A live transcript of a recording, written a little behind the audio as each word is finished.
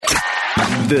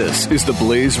This is the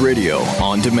Blaze Radio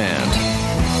on demand.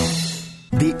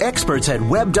 The experts at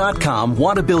Web.com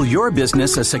want to build your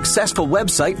business a successful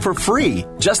website for free,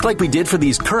 just like we did for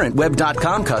these current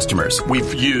Web.com customers.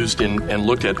 We've used and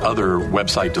looked at other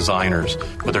website designers,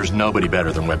 but there's nobody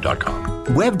better than Web.com.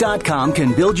 Web.com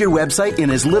can build your website in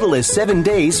as little as 7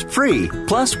 days free.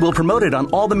 Plus, we'll promote it on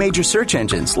all the major search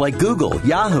engines like Google,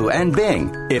 Yahoo, and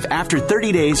Bing. If after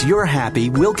 30 days you're happy,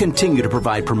 we'll continue to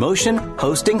provide promotion,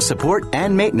 hosting, support,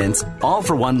 and maintenance, all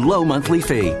for one low monthly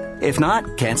fee. If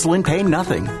not, cancel and pay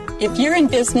nothing. If you're in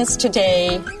business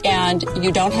today and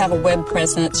you don't have a web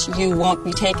presence, you won't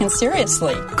be taken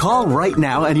seriously. Call right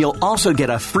now and you'll also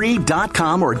get a free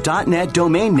 .com or .net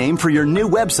domain name for your new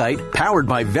website powered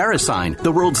by VeriSign,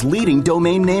 the world's leading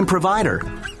domain name provider.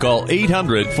 Call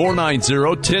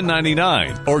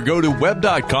 800-490-1099 or go to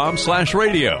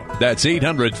web.com/radio. That's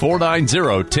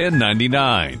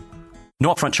 800-490-1099.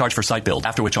 No upfront charge for site build,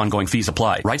 after which ongoing fees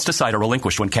apply. Rights to site are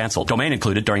relinquished when canceled. Domain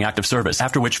included during active service,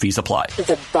 after which fees apply.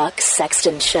 The Buck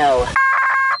Sexton Show.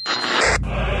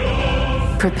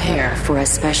 Prepare for a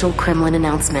special Kremlin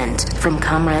announcement from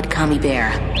Comrade Commie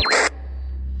Bear.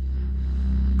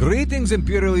 Greetings,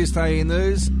 imperialist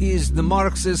hyenas, is the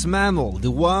Marxist mammal, the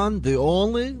one, the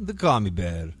only, the Commie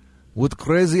Bear. What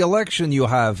crazy election you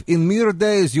have. In mere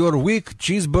days, your weak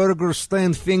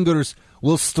cheeseburger-stained fingers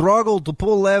will struggle to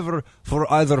pull lever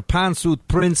for either pantsuit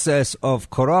princess of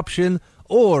corruption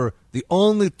or the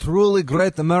only truly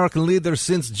great American leader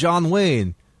since John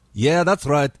Wayne. Yeah, that's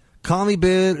right. Commie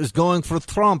Bear is going for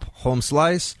Trump, home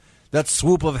slice. That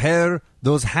swoop of hair,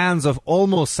 those hands of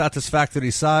almost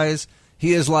satisfactory size.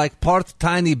 He is like part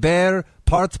tiny bear,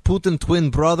 part Putin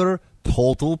twin brother.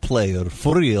 Total player,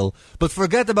 for real. But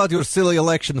forget about your silly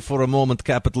election for a moment,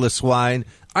 capitalist swine.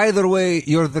 Either way,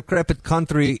 your decrepit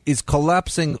country is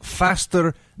collapsing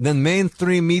faster than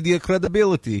mainstream media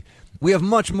credibility. We have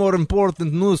much more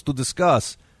important news to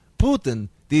discuss. Putin,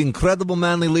 the incredible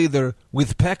manly leader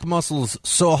with pec muscles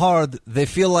so hard they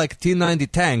feel like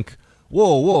T-90 tank.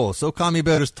 Whoa, so Commie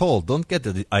Bear is told. Don't get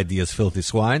the ideas, filthy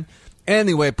swine.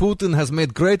 Anyway, Putin has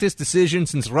made greatest decision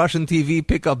since Russian TV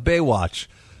pick up Baywatch.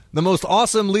 The most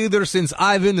awesome leader since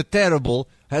Ivan the Terrible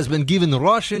has been given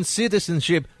Russian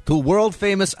citizenship to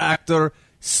world-famous actor,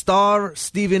 star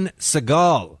Steven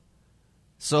Seagal.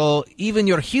 So even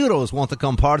your heroes want to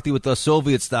come party with us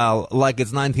Soviet style like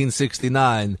it's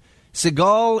 1969.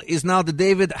 Seagal is now the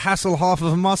David Hasselhoff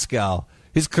of Moscow.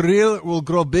 His career will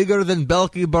grow bigger than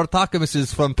Belky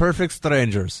Bartakamis's from Perfect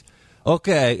Strangers.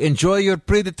 Okay, enjoy your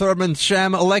predetermined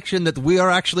sham election that we are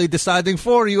actually deciding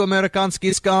for you,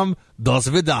 Amerikansky scum. Do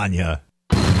svidanya.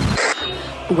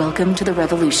 Welcome to the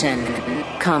revolution.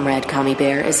 Comrade Commie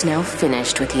Bear is now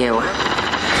finished with you.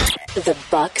 The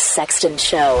Buck Sexton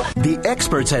Show. The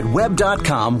experts at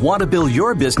Web.com want to build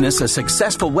your business a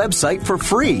successful website for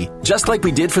free, just like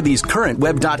we did for these current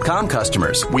Web.com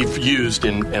customers. We've used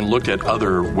and looked at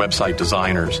other website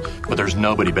designers, but there's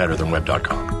nobody better than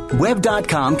Web.com.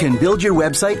 Web.com can build your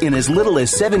website in as little as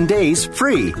 7 days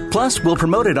free. Plus, we'll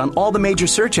promote it on all the major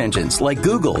search engines like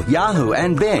Google, Yahoo,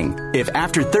 and Bing. If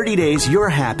after 30 days you're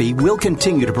happy, we'll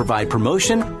continue to provide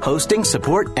promotion, hosting,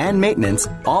 support, and maintenance,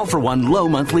 all for one low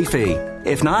monthly fee.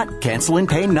 If not, cancel and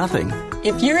pay nothing.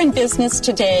 If you're in business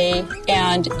today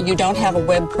and you don't have a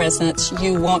web presence,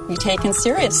 you won't be taken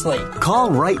seriously. Call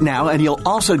right now and you'll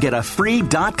also get a free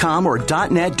 .com or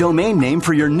 .net domain name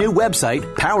for your new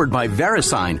website powered by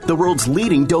VeriSign, the world's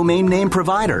leading domain name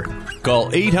provider.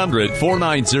 Call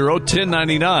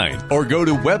 800-490-1099 or go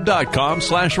to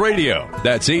web.com/radio.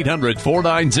 That's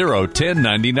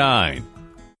 800-490-1099.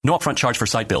 No upfront charge for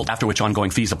site build, after which ongoing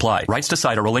fees apply. Rights to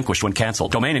site are relinquished when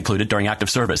canceled. Domain included during active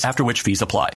service, after which fees apply.